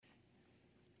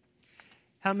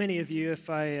How many of you, if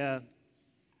I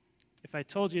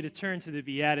told you to turn to the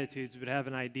Beatitudes, would have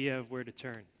an idea of where to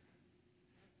turn?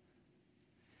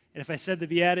 And if I said the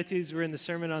Beatitudes were in the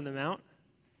Sermon on the Mount?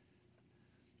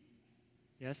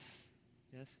 Yes,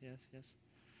 yes, yes, yes.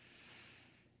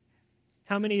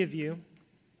 How many of you,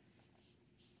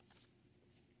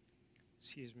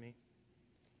 excuse me,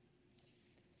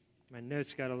 my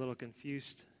notes got a little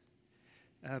confused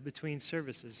between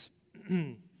services.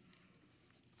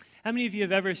 How many of you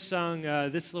have ever sung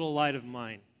This Little Light of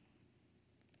Mine?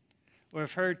 Or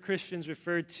have heard Christians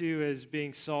referred to as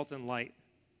being salt and light?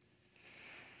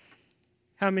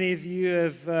 How many of you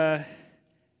have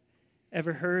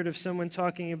ever heard of someone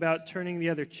talking about turning the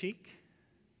other cheek?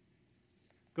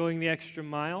 Going the extra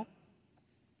mile?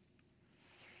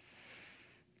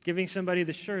 Giving somebody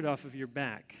the shirt off of your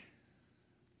back?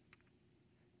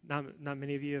 Not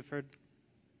many of you have heard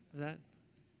of that?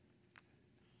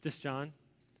 Just John?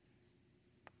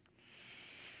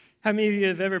 How many of you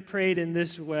have ever prayed in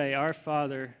this way? Our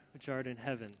Father, which art in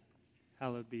heaven,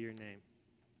 hallowed be your name.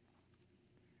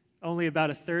 Only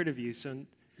about a third of you, so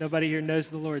nobody here knows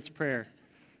the Lord's Prayer.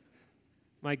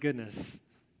 My goodness.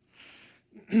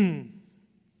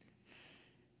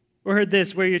 Or heard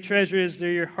this, where your treasure is,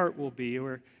 there your heart will be.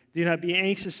 Or do not be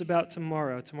anxious about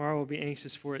tomorrow. Tomorrow will be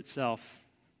anxious for itself.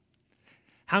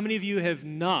 How many of you have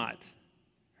not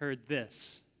heard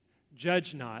this?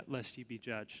 Judge not, lest you be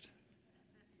judged.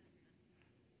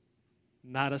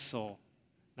 Not a soul,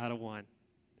 not a one.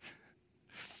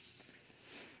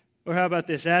 Or how about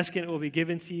this? Ask and it will be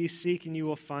given to you. Seek and you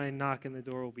will find. Knock and the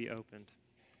door will be opened.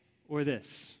 Or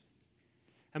this.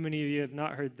 How many of you have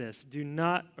not heard this? Do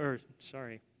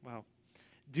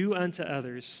unto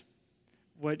others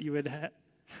what you would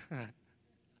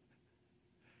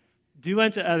do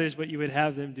unto others what you would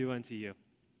have them do unto you.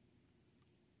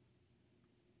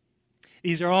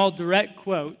 These are all direct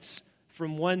quotes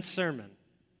from one sermon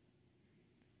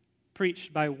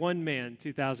preached by one man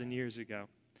 2,000 years ago.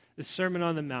 The Sermon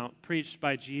on the Mount, preached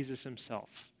by Jesus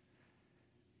himself.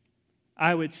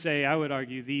 I would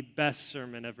argue, the best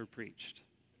sermon ever preached.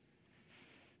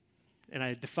 And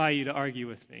I defy you to argue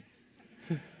with me.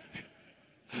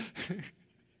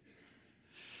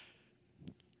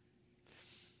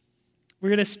 We're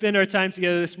going to spend our time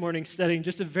together this morning studying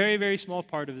just a very, very small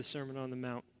part of the Sermon on the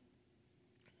Mount.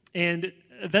 And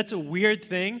that's a weird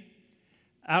thing.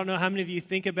 I don't know how many of you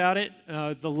think about it.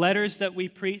 The letters that we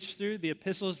preach through, the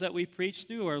epistles that we preach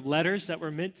through, are letters that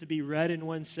were meant to be read in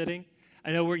one sitting.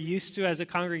 I know we're used to, as a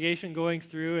congregation, going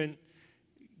through and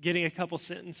getting a couple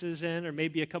sentences in, or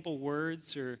maybe a couple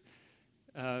words, or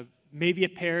maybe a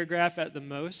paragraph at the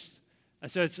most.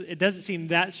 So it doesn't seem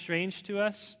that strange to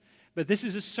us. But this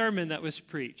is a sermon that was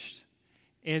preached.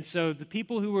 And so the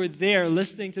people who were there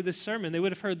listening to this sermon, they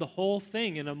would have heard the whole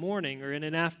thing in a morning or in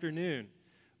an afternoon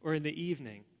or in the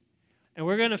evening. And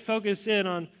we're going to focus in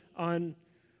on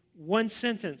one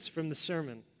sentence from the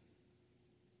sermon.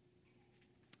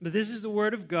 But this is the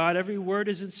Word of God. Every word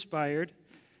is inspired.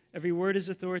 Every word is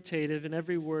authoritative. And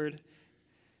every word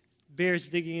bears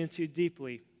digging into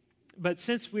deeply. But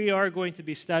since we are going to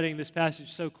be studying this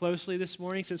passage so closely this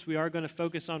morning, since we are going to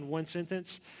focus on one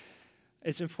sentence,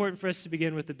 it's important for us to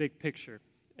begin with the big picture.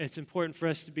 It's important for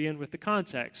us to begin with the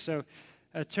context. So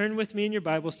turn with me in your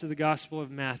Bibles to the Gospel of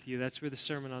Matthew. That's where the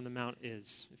Sermon on the Mount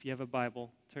is. If you have a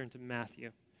Bible, turn to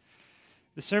Matthew.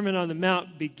 The Sermon on the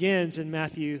Mount begins in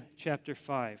Matthew chapter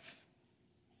 5.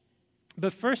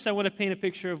 But first, I want to paint a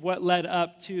picture of what led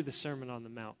up to the Sermon on the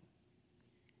Mount.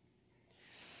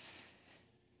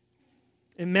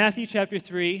 In Matthew chapter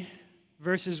 3,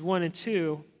 verses 1 and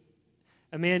 2,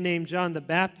 a man named John the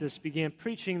Baptist began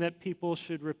preaching that people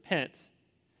should repent.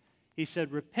 He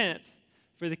said, "Repent,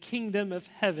 for the kingdom of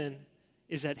heaven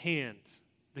is at hand."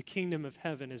 The kingdom of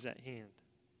heaven is at hand.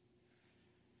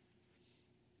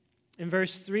 In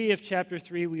verse 3 of chapter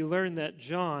 3, we learn that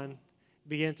John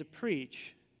began to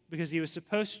preach because he was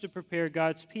supposed to prepare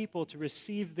God's people to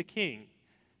receive the king,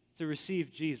 to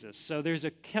receive Jesus. So there is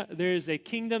a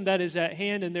kingdom that is at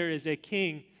hand, and there is a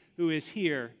king who is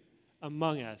here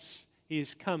among us. He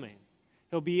is coming.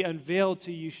 He'll be unveiled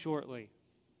to you shortly.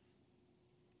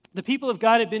 The people of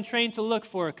God had been trained to look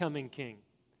for a coming king.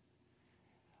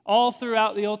 All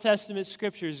throughout the Old Testament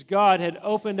scriptures, God had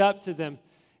opened up to them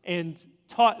and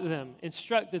taught them,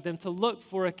 instructed them to look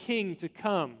for a king to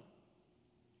come.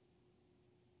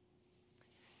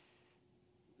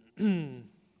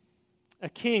 A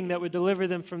king that would deliver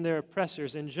them from their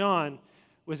oppressors. And John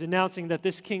was announcing that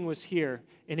this king was here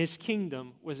and his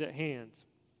kingdom was at hand.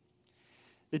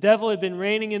 The devil had been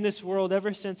reigning in this world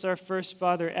ever since our first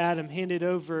father Adam handed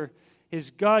over his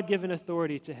God-given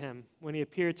authority to him when he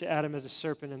appeared to Adam as a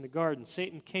serpent in the garden.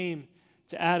 Satan came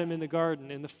to Adam in the garden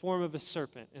in the form of a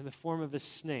serpent, in the form of a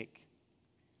snake,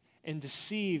 and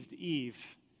deceived Eve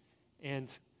and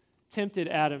tempted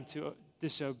Adam to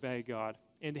disobey God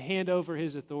and to hand over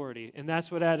his authority. And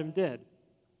that's what Adam did.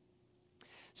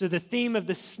 So the theme of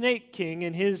the snake king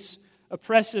and his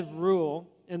oppressive rule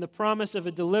and the promise of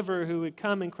a deliverer who would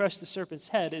come and crush the serpent's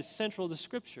head is central to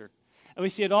Scripture. And we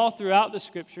see it all throughout the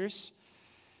Scriptures.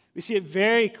 We see it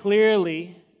very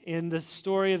clearly in the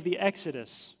story of the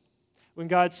Exodus, when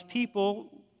God's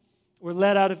people were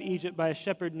led out of Egypt by a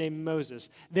shepherd named Moses.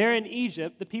 There in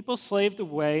Egypt, the people slaved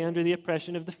away under the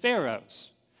oppression of the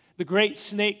pharaohs, the great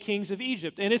snake kings of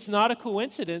Egypt. And it's not a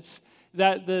coincidence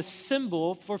that the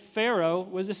symbol for Pharaoh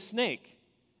was a snake.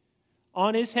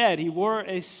 On his head, he wore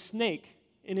a snake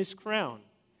in his crown.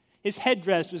 His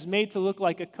headdress was made to look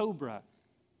like a cobra.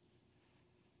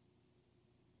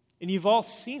 And you've all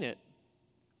seen it.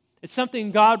 It's something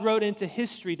God wrote into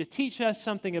history to teach us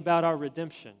something about our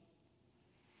redemption.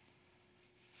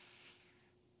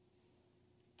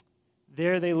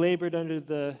 There they labored under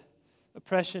the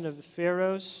oppression of the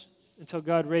pharaohs until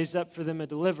God raised up for them a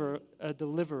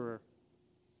deliverer.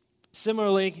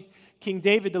 Similarly, King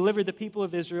David delivered the people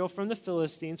of Israel from the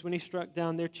Philistines when he struck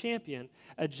down their champion,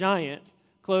 a giant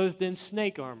clothed in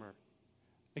snake armor.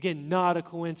 Again, not a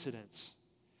coincidence.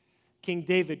 King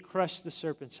David crushed the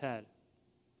serpent's head.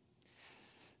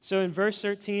 So in verse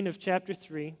 13 of chapter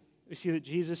 3, we see that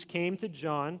Jesus came to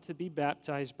John to be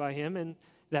baptized by him, and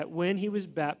that when he was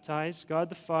baptized, God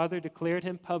the Father declared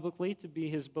him publicly to be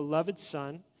his beloved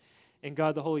Son, and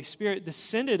God the Holy Spirit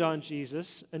descended on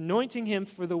Jesus, anointing him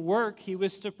for the work he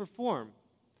was to perform,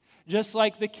 just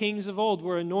like the kings of old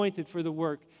were anointed for the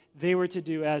work they were to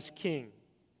do as king.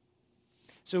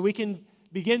 So we can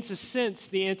begin to sense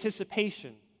the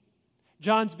anticipation.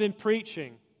 John's been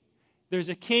preaching. There's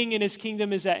a king and his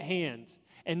kingdom is at hand.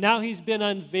 And now he's been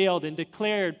unveiled and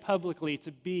declared publicly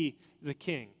to be the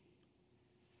king.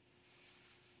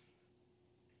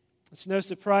 It's no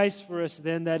surprise for us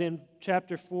then that in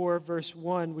chapter 4, verse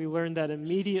 1, we learn that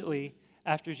immediately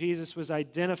after Jesus was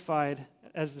identified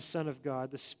as the Son of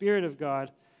God, the Spirit of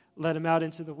God led him out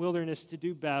into the wilderness to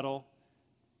do battle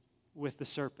with the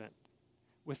serpent,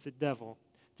 with the devil,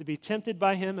 to be tempted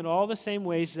by him in all the same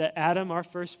ways that Adam, our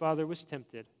first father, was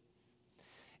tempted.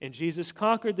 And Jesus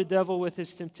conquered the devil with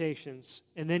his temptations,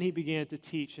 and then he began to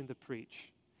teach and to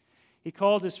preach. He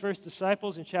called his first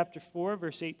disciples in chapter 4,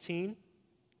 verse 18.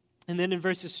 And then in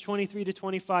verses 23 to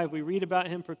 25, we read about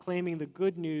him proclaiming the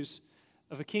good news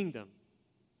of a kingdom.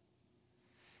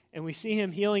 And we see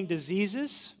him healing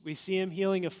diseases. We see him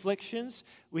healing afflictions.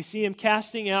 We see him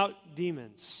casting out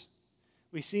demons.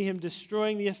 We see him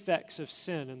destroying the effects of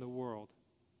sin in the world.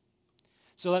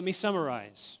 So let me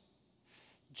summarize.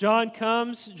 John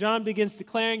begins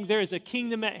declaring there is a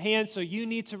kingdom at hand, so you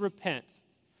need to repent.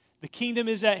 The kingdom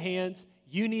is at hand.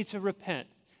 You need to repent.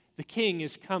 The king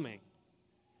is coming.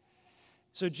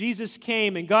 So Jesus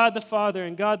came, and God the Father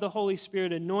and God the Holy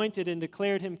Spirit anointed and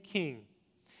declared him king.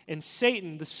 And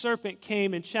Satan, the serpent,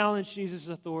 came and challenged Jesus'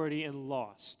 authority and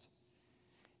lost.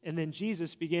 And then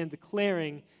Jesus began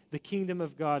declaring the kingdom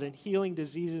of God and healing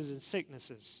diseases and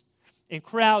sicknesses. And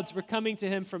crowds were coming to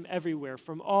him from everywhere,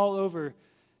 from all over,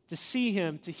 to see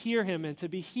him, to hear him, and to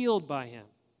be healed by him.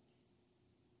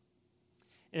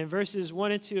 And in verses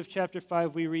 1 and 2 of chapter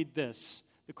 5, we read this.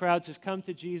 The crowds have come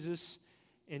to Jesus,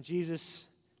 and Jesus,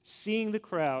 seeing the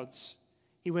crowds,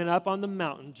 he went up on the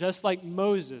mountain, just like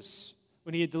Moses,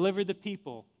 when he had delivered the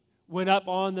people, went up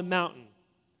on the mountain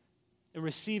and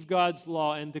received God's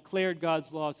law and declared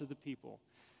God's law to the people.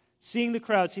 Seeing the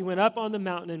crowds, he went up on the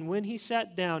mountain, and when he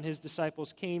sat down, his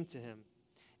disciples came to him,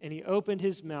 and he opened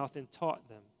his mouth and taught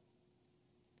them.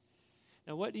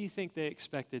 Now, what do you think they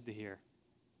expected to hear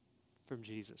from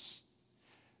Jesus?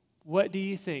 What do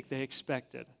you think they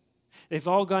expected? They've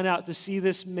all gone out to see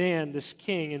this man, this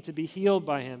king, and to be healed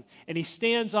by him. And he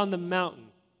stands on the mountain,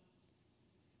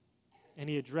 and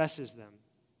he addresses them.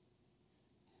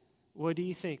 What do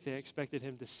you think they expected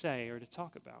him to say or to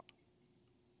talk about?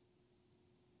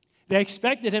 They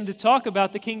expected him to talk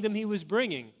about the kingdom he was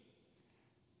bringing,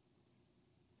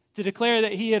 to declare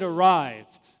that he had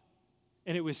arrived,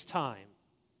 and it was time.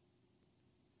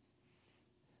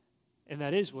 And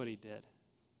that is what he did.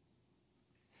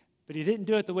 But he didn't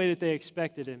do it the way that they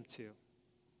expected him to.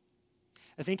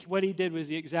 I think what he did was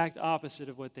the exact opposite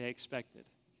of what they expected.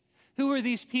 Who were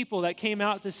these people that came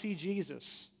out to see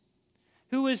Jesus?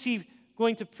 Who was he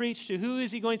going to preach to? Who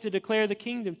is he going to declare the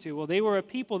kingdom to? Well, they were a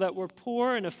people that were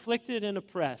poor and afflicted and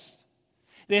oppressed.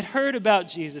 They had heard about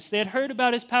Jesus. They had heard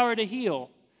about his power to heal.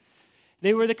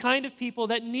 They were the kind of people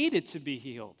that needed to be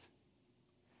healed.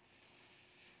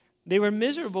 They were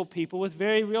miserable people with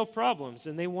very real problems,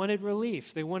 and they wanted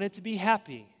relief. They wanted to be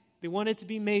happy. They wanted to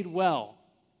be made well.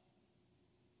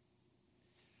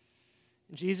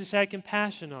 And Jesus had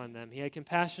compassion on them. He had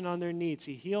compassion on their needs.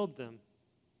 He healed them.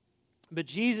 But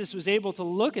Jesus was able to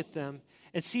look at them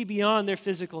and see beyond their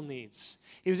physical needs.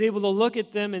 He was able to look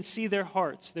at them and see their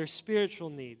hearts, their spiritual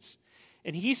needs.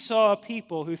 And he saw a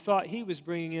people who thought he was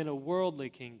bringing in a worldly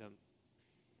kingdom.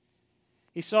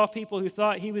 He saw people who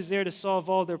thought he was there to solve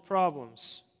all their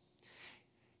problems.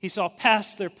 He saw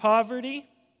past their poverty.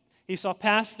 He saw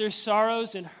past their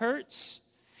sorrows and hurts.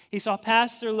 He saw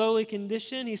past their lowly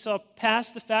condition. He saw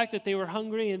past the fact that they were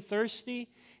hungry and thirsty.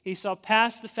 He saw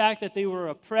past the fact that they were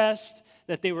oppressed,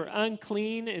 that they were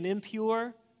unclean and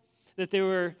impure, that they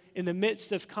were in the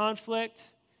midst of conflict,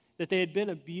 that they had been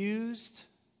abused.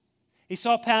 He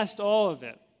saw past all of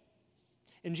it.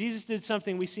 And Jesus did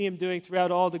something we see him doing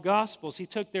throughout all the Gospels. He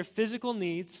took their physical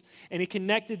needs and he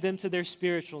connected them to their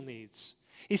spiritual needs.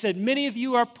 He said, many of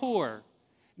you are poor.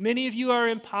 Many of you are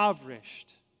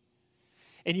impoverished.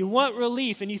 And you want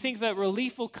relief, and you think that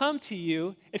relief will come to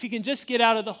you if you can just get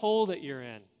out of the hole that you're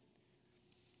in.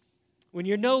 When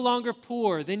you're no longer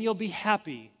poor, then you'll be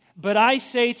happy. But I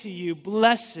say to you,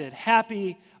 blessed,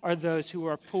 happy are those who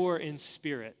are poor in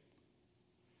spirit.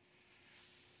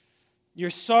 You're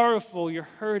sorrowful, you're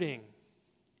hurting,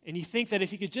 and you think that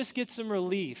if you could just get some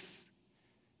relief,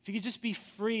 if you could just be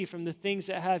free from the things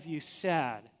that have you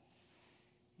sad,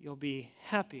 you'll be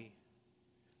happy.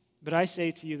 But I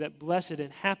say to you that blessed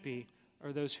and happy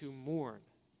are those who mourn.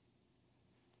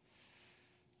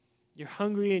 You're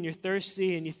hungry and you're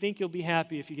thirsty, and you think you'll be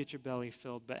happy if you get your belly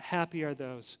filled, but happy are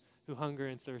those who hunger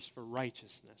and thirst for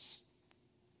righteousness.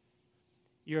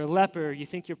 You're a leper. You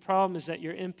think your problem is that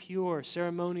you're impure,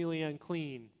 ceremonially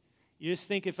unclean. You just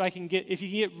think if you can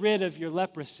get rid of your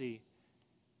leprosy,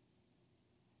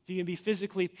 if you can be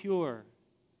physically pure,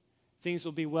 things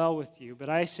will be well with you. But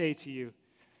I say to you,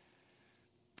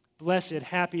 blessed,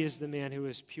 happy is the man who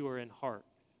is pure in heart.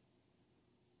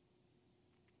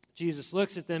 Jesus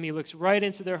looks at them, he looks right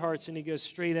into their hearts, and he goes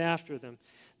straight after them.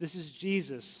 This is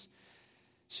Jesus.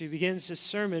 So he begins his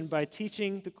sermon by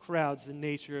teaching the crowds the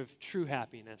nature of true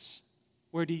happiness.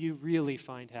 Where do you really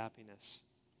find happiness?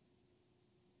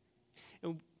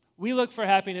 And we look for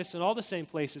happiness in all the same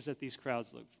places that these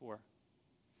crowds look for.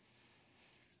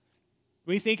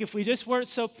 We think if we just weren't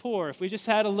so poor, if we just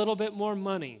had a little bit more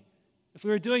money, if we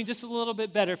were doing just a little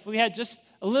bit better, if we had just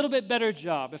a little bit better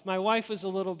job, if my wife was a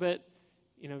little bit,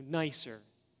 nicer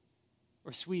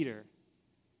or sweeter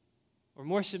or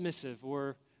more submissive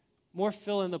or more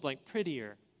fill in the blank,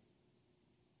 prettier.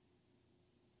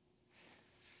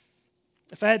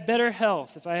 If I had better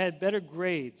health, if I had better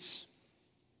grades,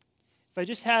 if I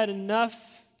just had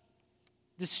enough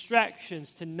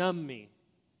distractions to numb me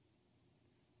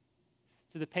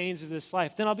to the pains of this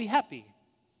life, then I'll be happy.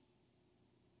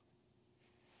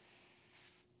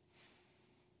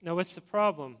 Now, what's the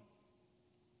problem?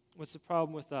 What's the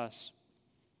problem with us?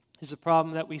 Is the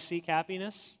problem that we seek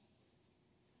happiness?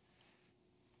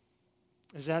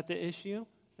 Is that the issue?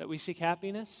 That we seek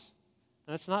happiness?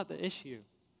 That's not the issue.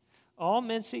 All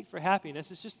men seek for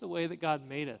happiness. It's just the way that God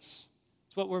made us.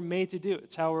 It's what we're made to do.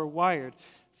 It's how we're wired.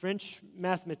 French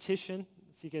mathematician,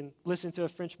 if you can listen to a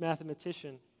French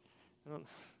mathematician,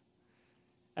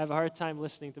 I have a hard time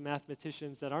listening to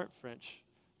mathematicians that aren't French,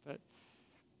 but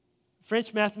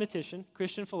French mathematician,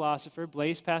 Christian philosopher,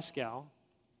 Blaise Pascal,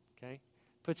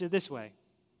 puts it this way.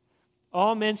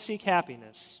 All men seek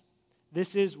happiness.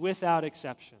 This is without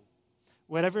exception.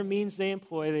 Whatever means they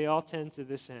employ, they all tend to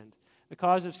this end. The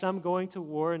cause of some going to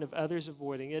war and of others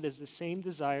avoiding it is the same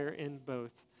desire in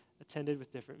both, attended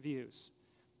with different views.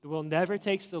 The will never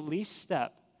takes the least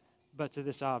step but to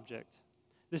this object.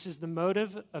 This is the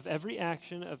motive of every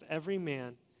action of every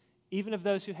man, even of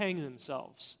those who hang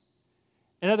themselves.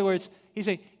 In other words, he's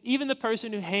saying, even the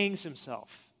person who hangs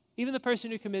himself, even the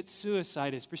person who commits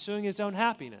suicide is pursuing his own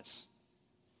happiness.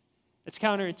 It's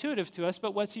counterintuitive to us,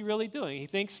 but what's he really doing? He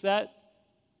thinks that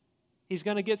he's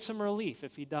going to get some relief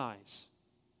if he dies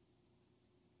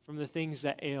from the things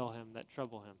that ail him, that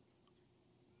trouble him.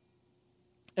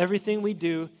 Everything we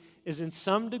do is in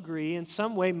some degree, in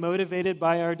some way, motivated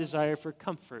by our desire for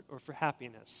comfort or for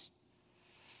happiness.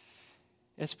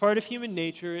 It's part of human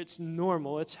nature. It's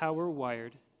normal. It's how we're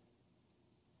wired.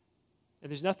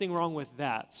 And there's nothing wrong with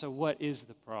that. So what is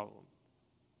the problem?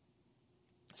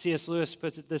 C.S. Lewis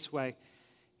puts it this way.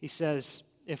 He says,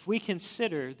 if we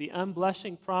consider the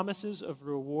unblushing promises of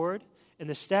reward and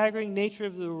the staggering nature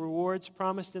of the rewards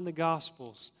promised in the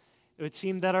Gospels, it would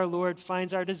seem that our Lord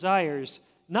finds our desires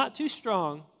not too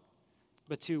strong,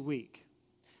 but too weak.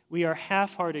 We are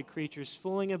half-hearted creatures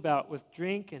fooling about with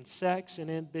drink and sex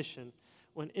and ambition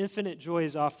when infinite joy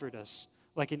is offered us,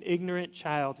 like an ignorant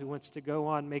child who wants to go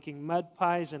on making mud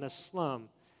pies in a slum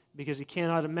because he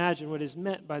cannot imagine what is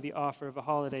meant by the offer of a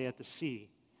holiday at the sea.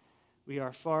 We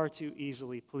are far too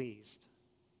easily pleased.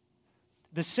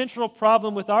 The central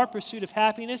problem with our pursuit of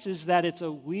happiness is that it's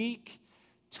a weak,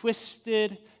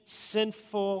 twisted,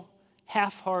 sinful,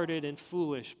 half-hearted, and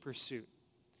foolish pursuit.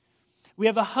 We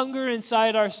have a hunger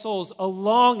inside our souls, a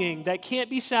longing that can't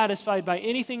be satisfied by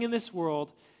anything in this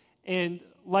world, and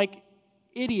like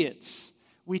idiots,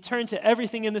 we turn to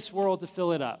everything in this world to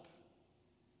fill it up.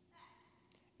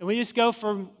 And we just go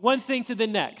from one thing to the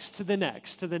next, to the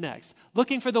next, to the next,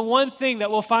 looking for the one thing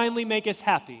that will finally make us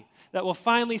happy, that will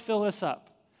finally fill us up,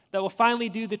 that will finally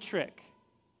do the trick.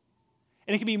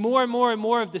 And it can be more and more and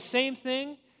more of the same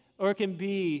thing, or it can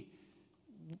be,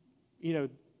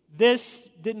 this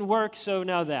didn't work, so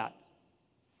now that.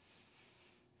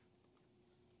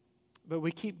 But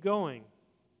we keep going.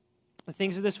 The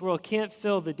things of this world can't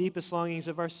fill the deepest longings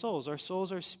of our souls. Our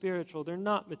souls are spiritual, they're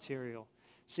not material.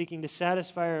 Seeking to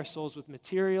satisfy our souls with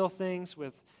material things,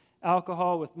 with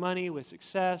alcohol, with money, with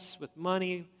success, with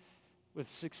money, with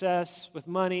success, with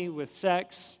money, with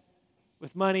sex,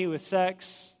 with money, with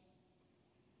sex,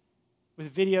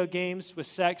 with video games, with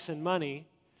sex and money,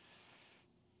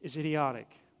 is idiotic.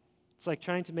 It's like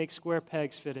trying to make square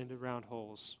pegs fit into round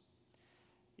holes.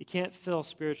 You can't fill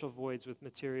spiritual voids with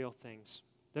material things.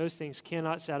 Those things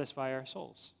cannot satisfy our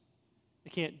souls. They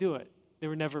can't do it. They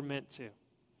were never meant to.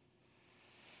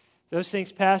 Those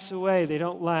things pass away. They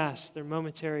don't last. They're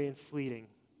momentary and fleeting.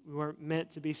 We weren't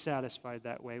meant to be satisfied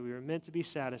that way. We were meant to be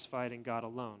satisfied in God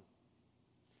alone.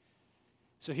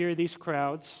 So here are these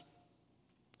crowds.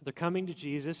 They're coming to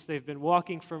Jesus. They've been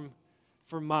walking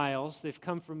for miles. They've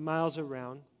come from miles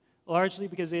around, largely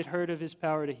because they had heard of his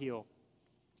power to heal.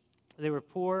 They were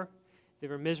poor. They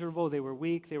were miserable. They were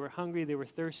weak. They were hungry. They were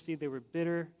thirsty. They were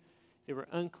bitter. They were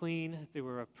unclean. They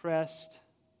were oppressed.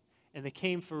 And they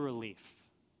came for relief.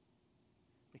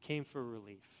 They came for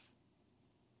relief.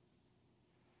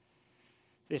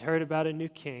 They'd heard about a new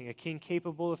king, a king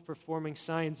capable of performing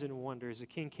signs and wonders, a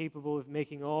king capable of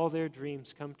making all their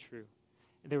dreams come true.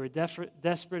 And they were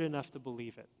desperate enough to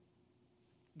believe it.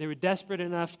 They were desperate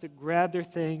enough to grab their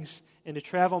things and to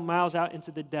travel miles out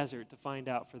into the desert to find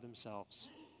out for themselves.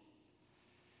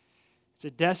 It's a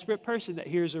desperate person that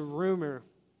hears a rumor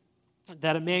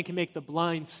that a man can make the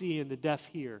blind see and the deaf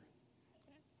hear,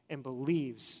 and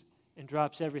believes and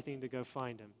drops everything to go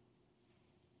find him.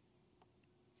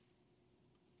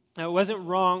 Now, it wasn't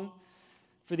wrong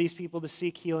for these people to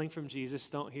seek healing from Jesus.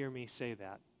 Don't hear me say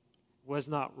that. It was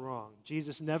not wrong.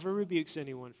 Jesus never rebukes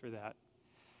anyone for that.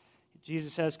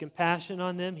 Jesus has compassion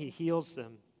on them. He heals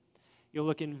them. You'll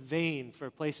look in vain for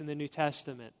a place in the New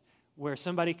Testament where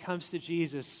somebody comes to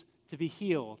Jesus to be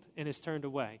healed and is turned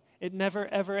away. It never,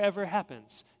 ever, ever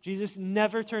happens. Jesus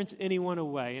never turns anyone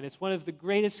away, and it's one of the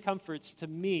greatest comforts to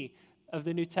me of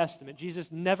the New Testament.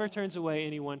 Jesus never turns away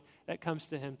anyone that comes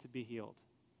to him to be healed.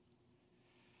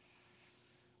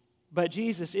 But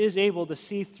Jesus is able to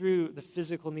see through the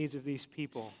physical needs of these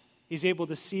people. He's able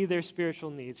to see their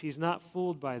spiritual needs. He's not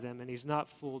fooled by them, and he's not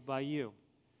fooled by you.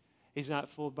 He's not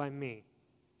fooled by me.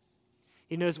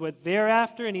 He knows what they're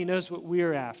after, and he knows what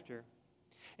we're after.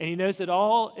 And he knows that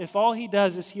if all he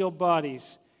does is heal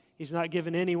bodies, he's not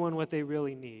giving anyone what they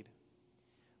really need.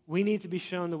 We need to be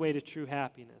shown the way to true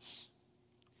happiness.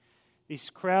 These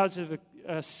crowds have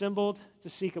assembled to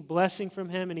seek a blessing from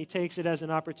him, and he takes it as an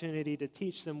opportunity to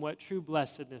teach them what true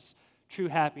blessedness, true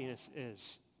happiness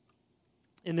is.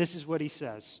 And this is what he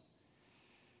says.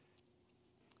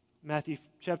 Matthew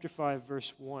chapter 5,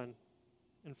 verse 1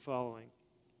 and following.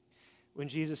 When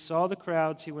Jesus saw the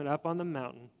crowds, he went up on the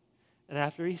mountain, and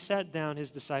after he sat down,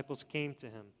 his disciples came to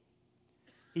him.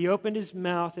 He opened his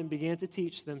mouth and began to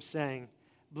teach them, saying,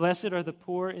 "Blessed are the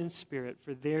poor in spirit,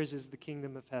 for theirs is the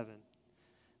kingdom of heaven.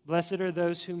 Blessed are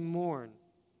those who mourn,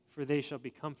 for they shall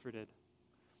be comforted.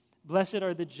 Blessed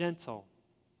are the gentle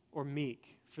or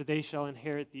meek, for they shall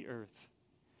inherit the earth.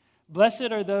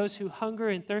 Blessed are those who hunger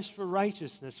and thirst for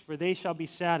righteousness, for they shall be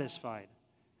satisfied.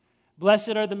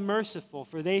 Blessed are the merciful,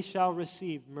 for they shall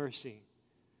receive mercy.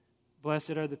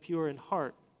 Blessed are the pure in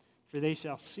heart, for they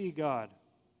shall see God.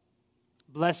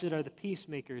 Blessed are the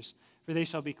peacemakers, for they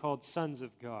shall be called sons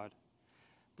of God.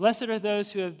 Blessed are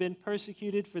those who have been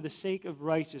persecuted for the sake of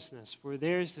righteousness, for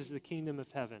theirs is the kingdom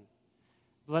of heaven.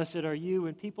 Blessed are you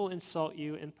when people insult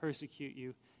you and persecute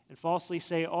you and falsely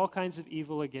say all kinds of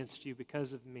evil against you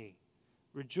because of me.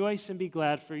 Rejoice and be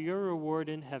glad, for your reward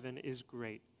in heaven is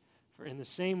great. For in the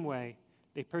same way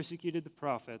They persecuted the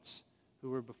prophets who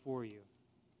were before you.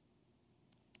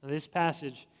 Now, this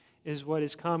passage is what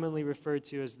is commonly referred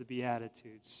to as the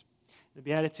Beatitudes. The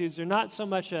Beatitudes are not so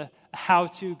much a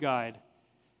how-to guide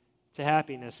to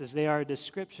happiness as they are a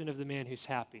description of the man who's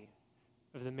happy,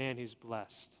 of the man who's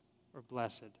blessed or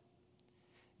blessed.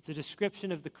 It's a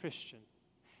description of the Christian.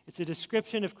 It's a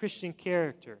description of Christian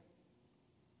character.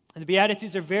 And the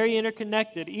Beatitudes are very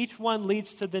interconnected. Each one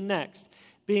leads to the next.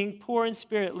 Being poor in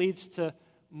spirit leads to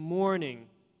mourning,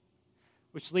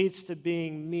 which leads to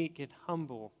being meek and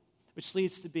humble, which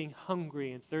leads to being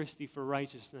hungry and thirsty for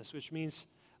righteousness, which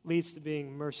leads to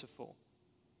being merciful.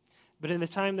 But in the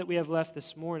time that we have left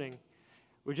this morning,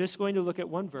 we're just going to look at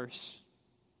one verse.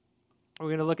 We're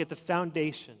going to look at the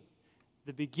foundation,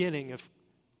 the beginning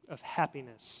of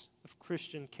happiness, of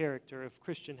Christian character, of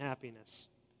Christian happiness.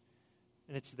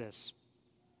 And it's this: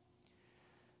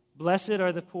 Blessed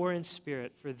are the poor in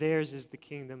spirit, for theirs is the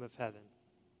kingdom of heaven.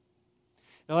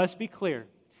 Now let's be clear.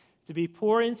 To be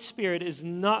poor in spirit is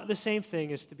not the same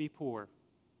thing as to be poor.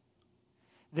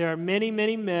 There are many,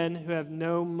 many men who have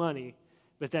no money,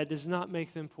 but that does not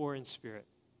make them poor in spirit.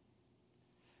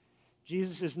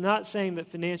 Jesus is not saying that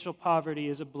financial poverty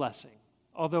is a blessing,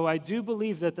 although I do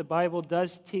believe that the Bible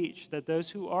does teach that those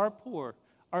who are poor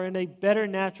are in a better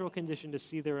natural condition to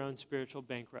see their own spiritual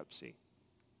bankruptcy.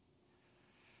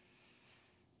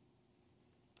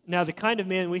 Now, the kind of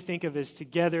man we think of as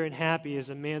together and happy is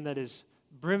a man that is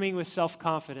brimming with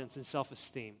self-confidence and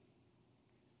self-esteem.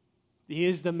 He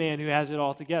is the man who has it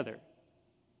all together.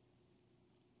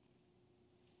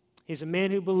 He's a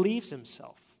man who believes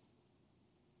himself,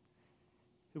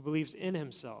 who believes in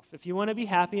himself. If you want to be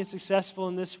happy and successful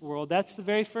in this world, that's the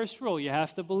very first rule. You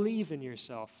have to believe in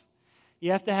yourself.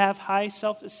 You have to have high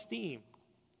self-esteem.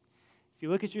 If you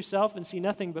look at yourself and see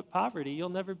nothing but poverty, you'll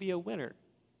never be a winner.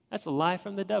 That's a lie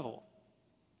from the devil.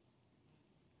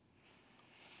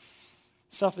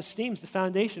 Self-esteem is the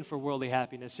foundation for worldly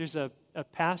happiness. There's a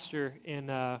pastor in,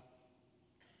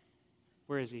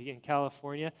 where is he? In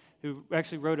California, who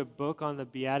actually wrote a book on the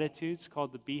Beatitudes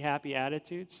called the Be Happy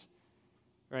Attitudes,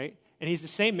 right? And he's the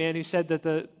same man who said that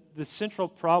the central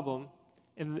problem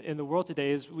in the world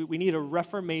today is we need a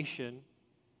reformation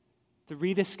to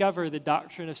rediscover the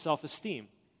doctrine of self-esteem.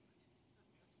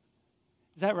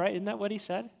 Is that right? Isn't that what he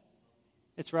said?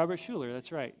 It's Robert Schuller,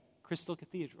 that's right. Crystal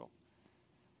Cathedral.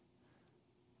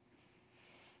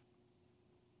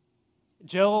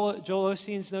 Joel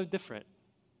Osteen's no different.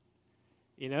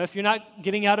 You know, if you're not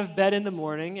getting out of bed in the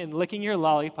morning and licking your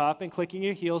lollipop and clicking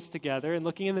your heels together and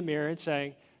looking in the mirror and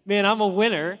saying, man, I'm a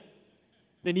winner,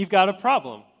 then you've got a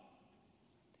problem.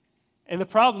 And the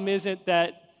problem isn't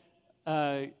that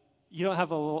you don't have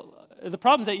the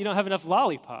problem is that you don't have enough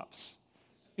lollipops.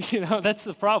 You know, that's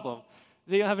the problem.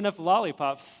 You don't have enough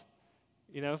lollipops,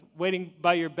 you know, waiting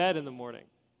by your bed in the morning.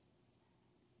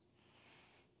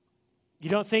 You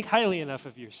don't think highly enough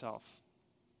of yourself.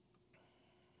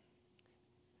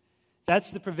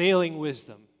 That's the prevailing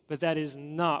wisdom, but that is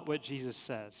not what Jesus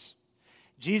says.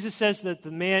 Jesus says that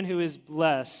the man who is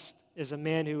blessed is a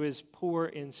man who is poor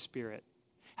in spirit.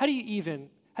 How do you even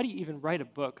write a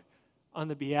book on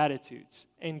the Beatitudes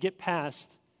and get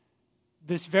past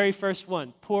this very first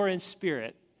one, poor in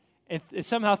spirit, and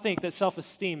somehow think that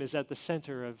self-esteem is at the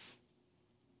center of?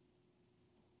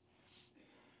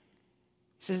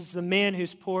 He says it's the man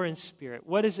who's poor in spirit.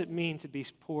 What does it mean to be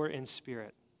poor in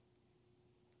spirit?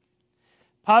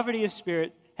 Poverty of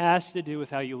spirit has to do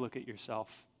with how you look at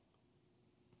yourself.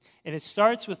 And it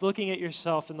starts with looking at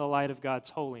yourself in the light of God's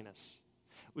holiness.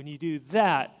 When you do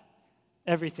that,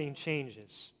 everything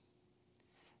changes.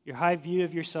 Your high view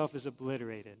of yourself is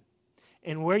obliterated.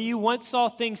 And where you once saw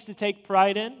things to take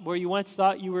pride in, where you once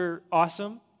thought you were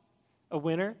awesome, a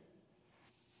winner,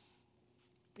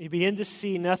 you begin to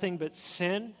see nothing but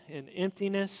sin and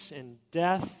emptiness and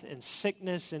death and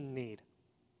sickness and need.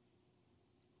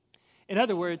 In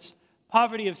other words,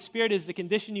 poverty of spirit is the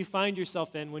condition you find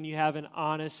yourself in when you have an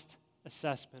honest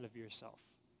assessment of yourself.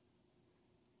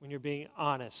 When you're being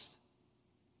honest.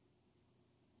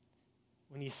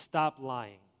 When you stop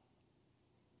lying.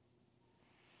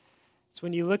 It's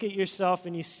when you look at yourself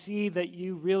and you see that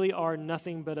you really are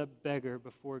nothing but a beggar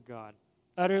before God,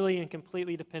 utterly and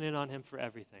completely dependent on Him for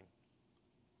everything.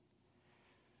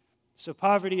 So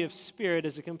poverty of spirit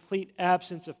is a complete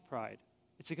absence of pride.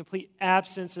 It's a complete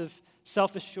absence of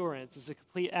self-assurance. It's a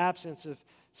complete absence of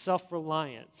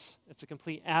self-reliance. It's a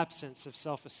complete absence of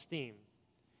self-esteem.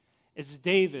 It's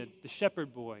David, the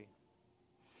shepherd boy,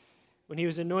 when he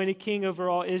was anointed king over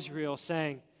all Israel,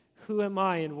 saying, "Who am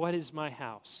I and what is my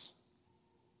house?"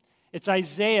 It's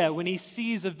Isaiah when he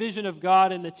sees a vision of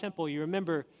God in the temple. You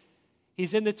remember,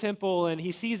 He's in the temple and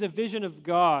he sees a vision of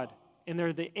God, and there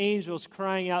are the angels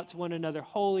crying out to one another,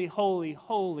 "Holy, holy,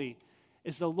 holy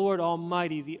is the Lord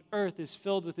Almighty. The earth is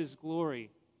filled with his glory."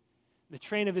 The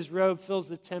train of his robe fills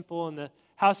the temple, and the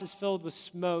house is filled with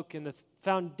smoke, and the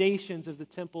foundations of the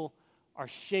temple are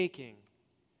shaking.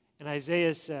 And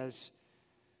Isaiah says,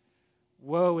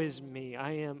 "Woe is me,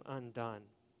 I am undone,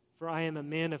 for I am a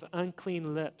man of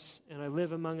unclean lips, and I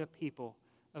live among a people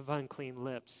of unclean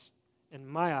lips. And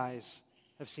my eyes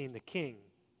have seen the King,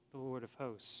 the Lord of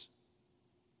hosts."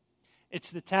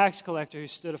 It's the tax collector who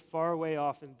stood far away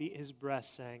off and beat his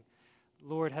breast, saying,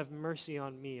 "Lord, have mercy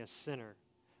on me, a sinner."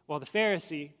 While the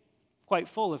Pharisee, quite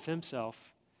full of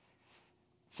himself,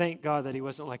 thanked God that he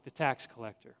wasn't like the tax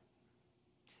collector.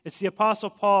 It's the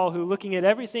Apostle Paul who, looking at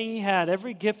everything he had,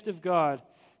 every gift of God,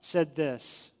 said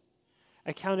this,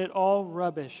 "I count it all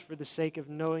rubbish for the sake of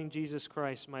knowing Jesus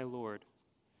Christ, my Lord."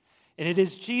 And it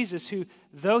is Jesus who,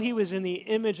 though he was in the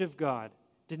image of God,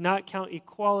 did not count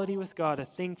equality with God a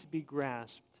thing to be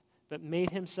grasped, but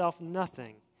made himself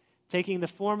nothing, taking the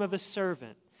form of a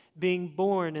servant, being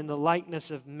born in the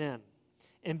likeness of men.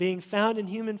 And being found in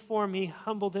human form, he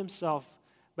humbled himself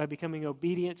by becoming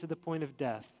obedient to the point of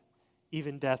death,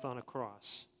 even death on a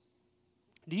cross.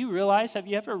 Do you realize, have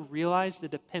you ever realized the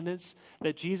dependence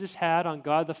that Jesus had on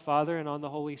God the Father and on the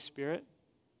Holy Spirit?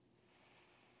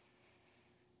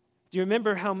 Do you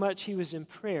remember how much he was in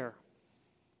prayer?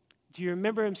 Do you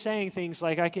remember him saying things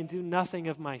like, "I can do nothing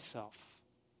of myself"?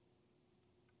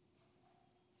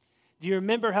 Do you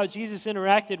remember how Jesus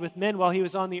interacted with men while he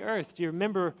was on the earth? Do you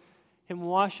remember him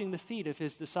washing the feet of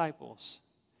his disciples?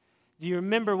 Do you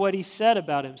remember what he said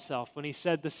about himself when he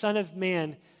said, "The Son of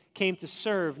Man came to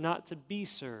serve, not to be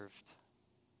served"?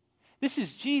 This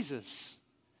is Jesus.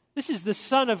 This is the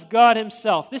Son of God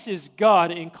himself. This is God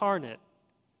incarnate.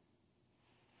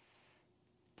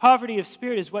 Poverty of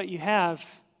spirit is what you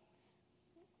have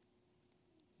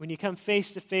when you come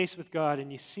face to face with God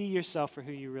and you see yourself for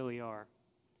who you really are.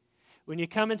 When you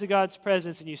come into God's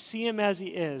presence and you see him as he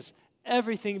is,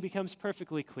 everything becomes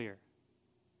perfectly clear.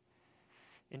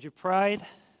 And your pride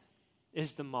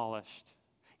is demolished.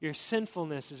 Your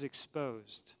sinfulness is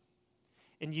exposed.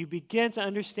 And you begin to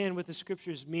understand what the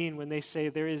scriptures mean when they say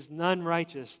there is none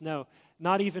righteous. No,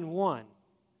 not even one.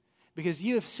 Because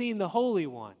you have seen the Holy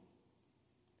One.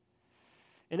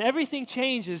 And everything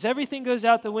changes. Everything goes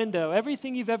out the window.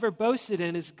 Everything you've ever boasted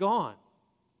in is gone.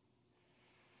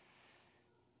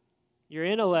 Your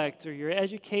intellect or your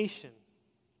education,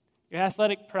 your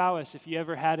athletic prowess, if you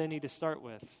ever had any to start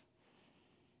with,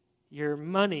 your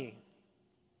money,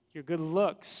 your good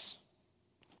looks,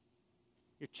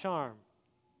 your charm,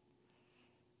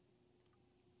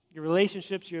 your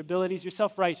relationships, your abilities, your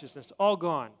self-righteousness, all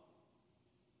gone.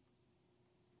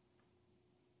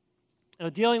 Now,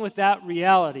 dealing with that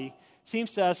reality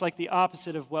seems to us like the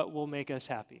opposite of what will make us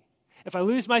happy. If I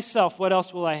lose myself, what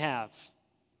else will I have?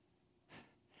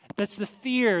 That's the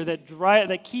fear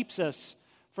that keeps us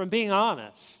from being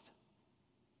honest.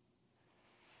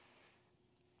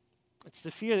 It's the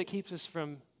fear that keeps us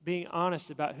from being honest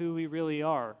about who we really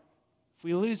are. If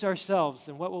we lose ourselves,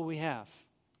 then what will we have?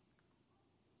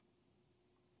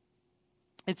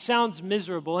 It sounds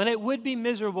miserable, and it would be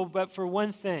miserable but for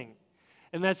one thing,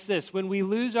 and that's this. When we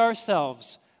lose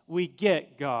ourselves, we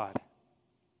get God.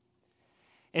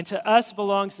 And to us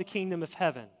belongs the kingdom of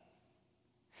heaven.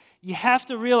 You have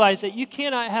to realize that you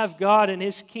cannot have God and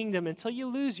his kingdom until you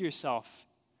lose yourself.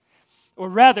 Or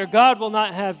rather, God will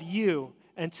not have you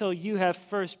until you have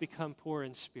first become poor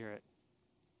in spirit.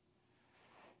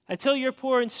 Until you're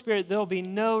poor in spirit, there'll be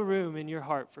no room in your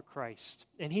heart for Christ.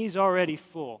 And he's already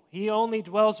full. He only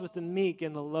dwells with the meek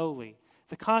and the lowly,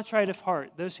 the contrite of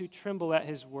heart, those who tremble at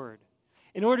his word.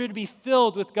 In order to be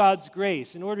filled with God's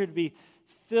grace, in order to be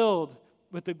filled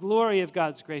with the glory of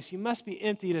God's grace, you must be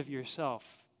emptied of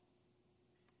yourself.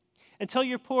 Until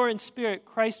you're poor in spirit,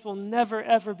 Christ will never,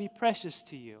 ever be precious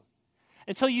to you.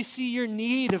 Until you see your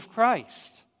need of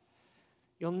Christ,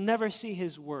 you'll never see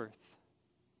his worth.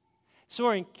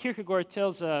 Soren Kierkegaard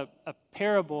tells a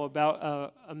parable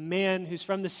about a man who's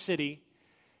from the city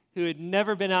who had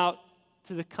never been out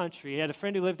to the country. He had a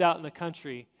friend who lived out in the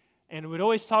country and would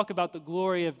always talk about the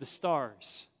glory of the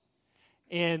stars.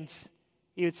 And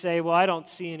he would say, "Well, I don't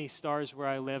see any stars where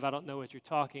I live. I don't know what you're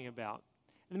talking about."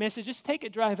 And the man said, "Just take a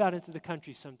drive out into the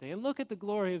country someday and look at the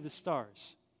glory of the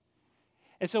stars."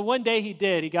 And so one day he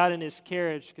did. He got in his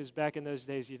carriage, because back in those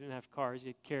days you didn't have cars, you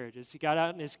had carriages. He got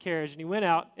out in his carriage and he went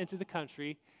out into the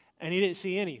country and he didn't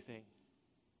see anything.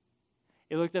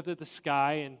 He looked up at the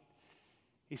sky and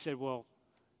he said, "Well,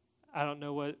 I don't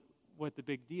know what the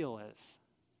big deal is."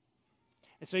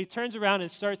 And so he turns around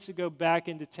and starts to go back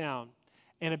into town.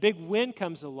 and a big wind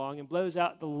comes along and blows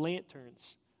out the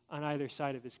lanterns on either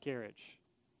side of his carriage.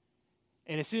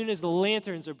 And as soon as the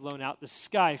lanterns are blown out, the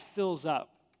sky fills up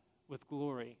with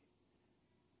glory.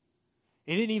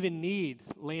 He didn't even need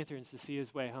lanterns to see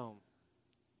his way home.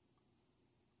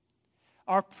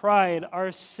 Our pride,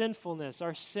 our sinfulness,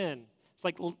 our sin, it's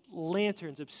like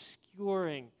lanterns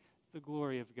obscuring the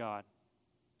glory of God.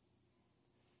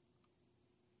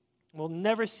 We'll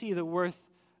never see the worth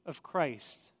of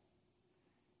Christ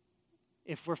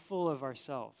if we're full of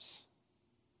ourselves.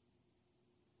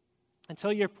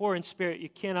 Until you're poor in spirit, you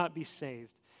cannot be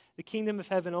saved. The kingdom of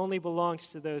heaven only belongs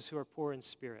to those who are poor in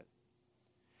spirit.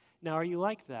 Now, are you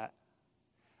like that?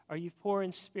 Are you poor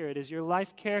in spirit? Is your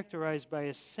life characterized by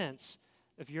a sense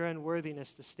of your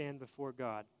unworthiness to stand before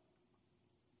God?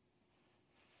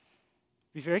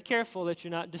 Be very careful that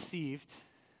you're not deceived.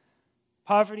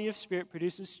 Poverty of spirit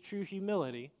produces true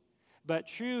humility, but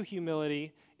true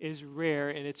humility is rare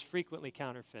and it's frequently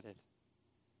counterfeited.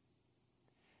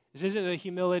 This isn't the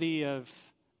humility of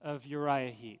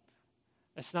Uriah Heep.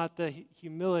 It's not the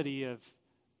humility of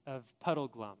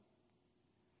Puddleglum.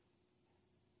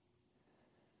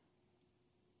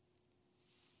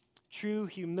 True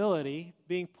humility,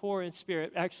 being poor in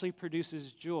spirit, actually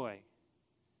produces joy.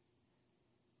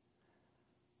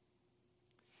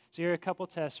 So here are a couple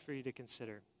tests for you to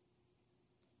consider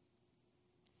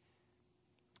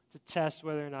to test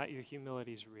whether or not your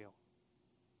humility is real.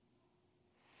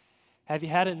 Have you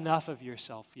had enough of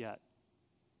yourself yet?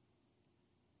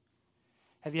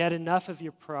 Have you had enough of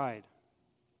your pride?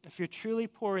 If you're truly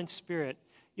poor in spirit,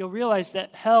 you'll realize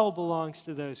that hell belongs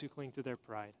to those who cling to their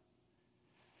pride.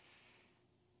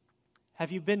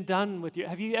 Have you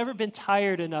ever been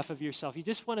tired enough of yourself? You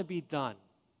just want to be done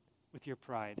with your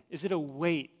pride. Is it a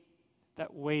weight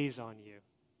that weighs on you?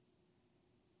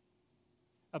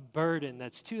 A burden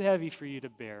that's too heavy for you to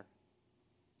bear?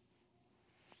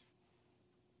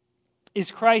 Is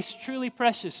Christ truly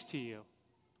precious to you?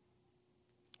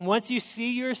 Once you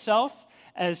see yourself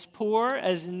as poor,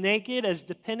 as naked, as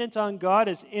dependent on God,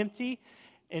 as empty,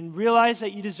 and realize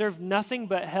that you deserve nothing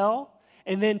but hell,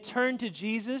 and then turn to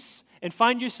Jesus and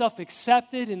find yourself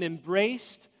accepted and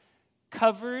embraced,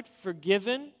 covered,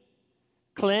 forgiven,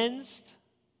 cleansed,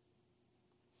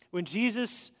 when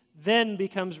Jesus then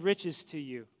becomes riches to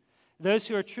you, those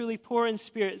who are truly poor in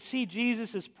spirit see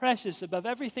Jesus as precious above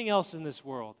everything else in this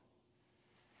world.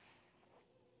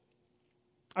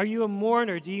 Are you a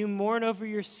mourner? Do you mourn over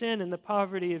your sin and the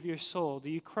poverty of your soul? Do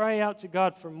you cry out to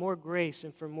God for more grace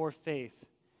and for more faith?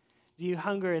 Do you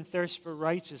hunger and thirst for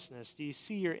righteousness? Do you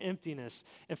see your emptiness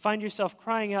and find yourself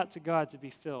crying out to God to be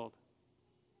filled?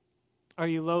 Are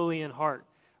you lowly in heart?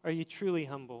 Are you truly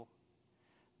humble?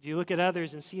 Do you look at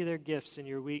others and see their gifts and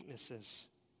your weaknesses?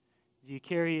 Do you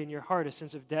carry in your heart a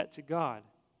sense of debt to God?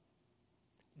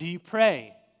 Do you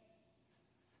pray?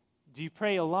 Do you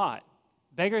pray a lot?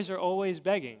 Beggars are always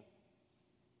begging.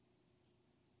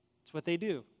 It's what they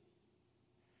do.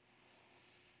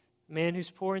 A man who's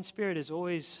poor in spirit is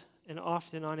always and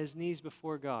often on his knees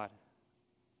before God.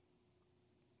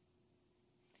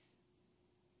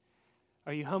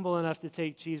 Are you humble enough to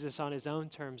take Jesus on his own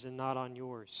terms and not on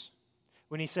yours?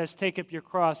 When he says, take up your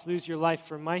cross, lose your life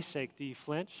for my sake, do you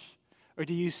flinch? Or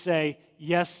do you say,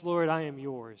 yes, Lord, I am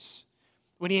yours?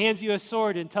 When he hands you a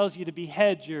sword and tells you to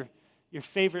behead your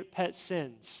favorite pet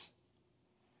sins,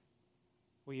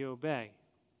 will you obey?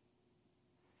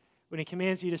 When he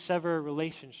commands you to sever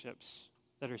relationships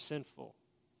that are sinful,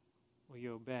 will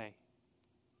you obey?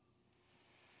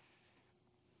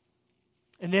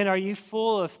 And then are you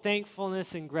full of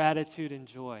thankfulness and gratitude and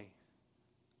joy?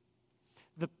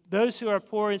 Those who are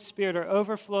poor in spirit are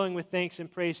overflowing with thanks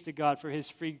and praise to God for his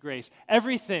free grace.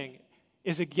 Everything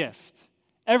is a gift.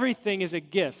 Everything is a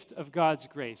gift of God's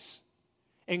grace.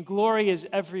 And glory is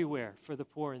everywhere for the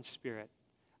poor in spirit.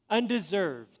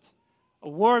 Undeserved, a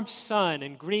warm sun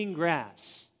and green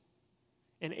grass,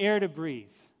 and air to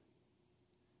breathe.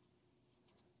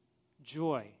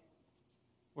 Joy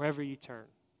wherever you turn.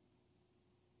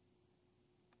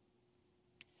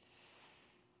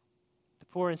 The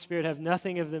poor in spirit have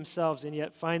nothing of themselves and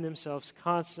yet find themselves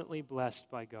constantly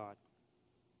blessed by God.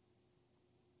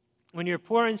 When you're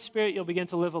poor in spirit, you'll begin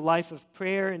to live a life of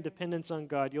prayer and dependence on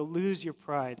God. You'll lose your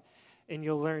pride, and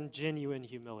you'll learn genuine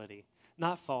humility,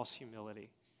 not false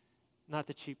humility, not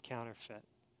the cheap counterfeit.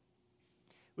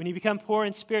 When you become poor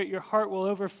in spirit, your heart will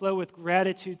overflow with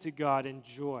gratitude to God and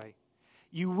joy.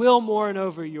 You will mourn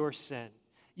over your sin.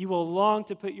 You will long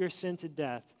to put your sin to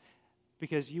death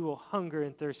because you will hunger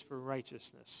and thirst for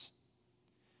righteousness.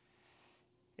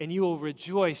 And you will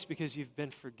rejoice because you've been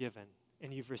forgiven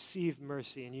and you've received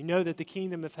mercy, and you know that the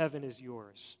kingdom of heaven is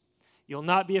yours. You'll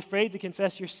not be afraid to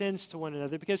confess your sins to one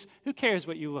another, because who cares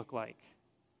what you look like?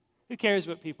 Who cares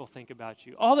what people think about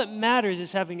you? All that matters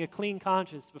is having a clean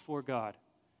conscience before God.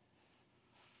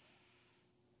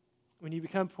 When you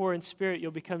become poor in spirit,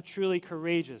 you'll become truly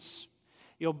courageous.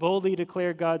 You'll boldly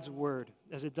declare God's word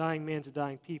as a dying man to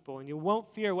dying people, and you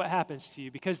won't fear what happens to you,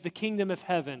 because the kingdom of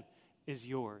heaven is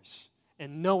yours,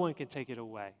 and no one can take it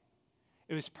away.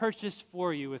 It was purchased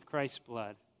for you with Christ's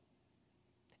blood.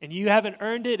 And you haven't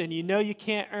earned it, and you know you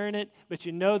can't earn it, but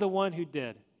you know the one who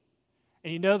did.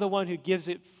 And you know the one who gives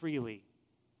it freely.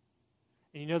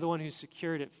 And you know the one who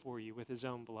secured it for you with his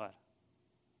own blood.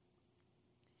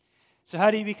 So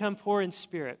how do you become poor in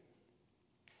spirit?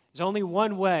 There's only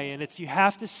one way, and it's you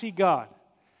have to see God.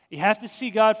 You have to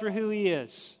see God for who he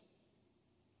is.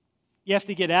 You have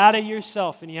to get out of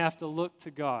yourself, and you have to look to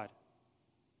God.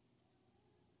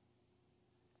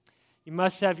 You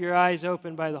must have your eyes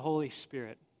opened by the Holy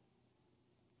Spirit.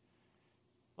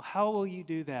 Well, how will you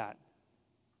do that?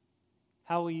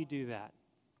 How will you do that?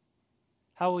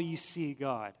 How will you see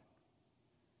God?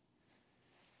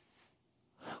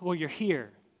 Well, you're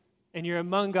here, and you're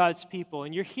among God's people,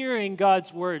 and you're hearing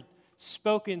God's word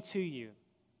spoken to you.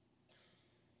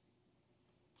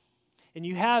 And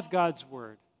you have God's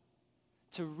word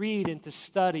to read and to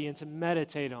study and to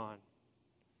meditate on.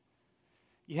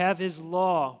 You have his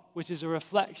law, which is a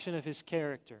reflection of his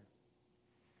character.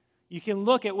 You can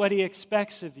look at what he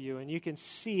expects of you, and you can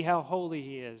see how holy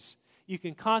he is. You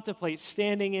can contemplate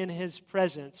standing in his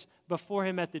presence before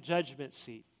him at the judgment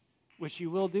seat, which you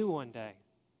will do one day.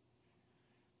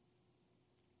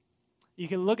 You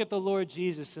can look at the Lord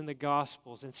Jesus in the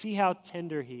Gospels and see how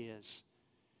tender he is,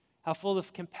 how full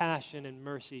of compassion and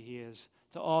mercy he is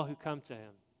to all who come to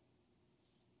him.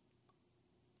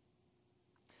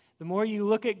 The more you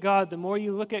look at God, the more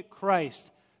you look at Christ,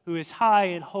 who is high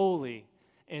and holy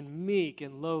and meek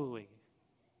and lowly.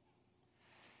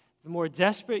 The more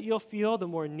desperate you'll feel, the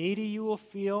more needy you will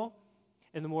feel,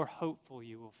 and the more hopeful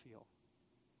you will feel.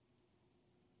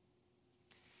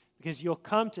 Because you'll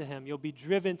come to him, you'll be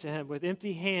driven to him with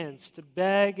empty hands to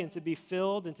beg and to be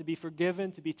filled and to be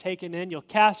forgiven, to be taken in. You'll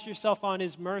cast yourself on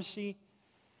his mercy,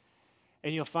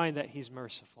 and you'll find that he's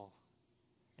merciful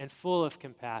and full of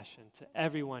compassion to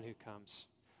everyone who comes,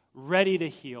 ready to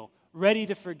heal, ready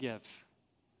to forgive,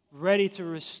 ready to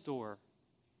restore.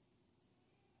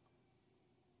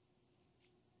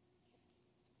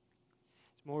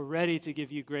 He's more ready to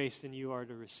give you grace than you are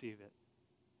to receive it.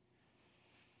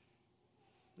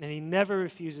 And he never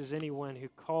refuses anyone who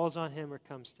calls on him or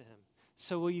comes to him.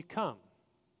 So will you come?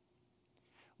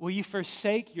 Will you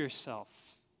forsake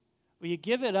yourself? Will you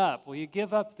give it up? Will you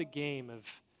give up the game of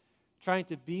trying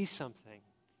to be something?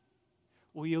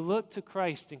 Will you look to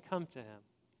Christ and come to him?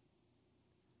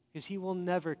 Because he will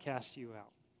never cast you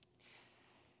out.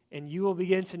 And you will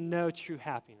begin to know true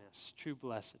happiness, true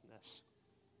blessedness.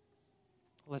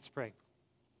 Let's pray.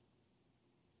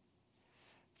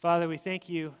 Father, we thank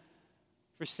you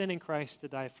for sending Christ to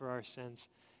die for our sins.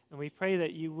 And we pray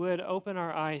that you would open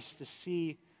our eyes to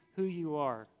see who you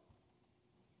are.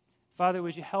 Father,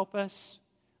 would you help us?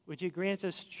 Would you grant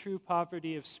us true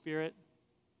poverty of spirit?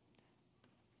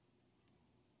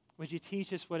 Would you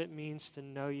teach us what it means to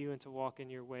know you and to walk in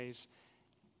your ways?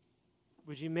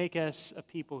 Would you make us a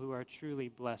people who are truly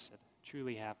blessed,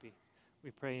 truly happy? We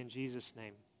pray in Jesus'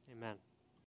 name. Amen.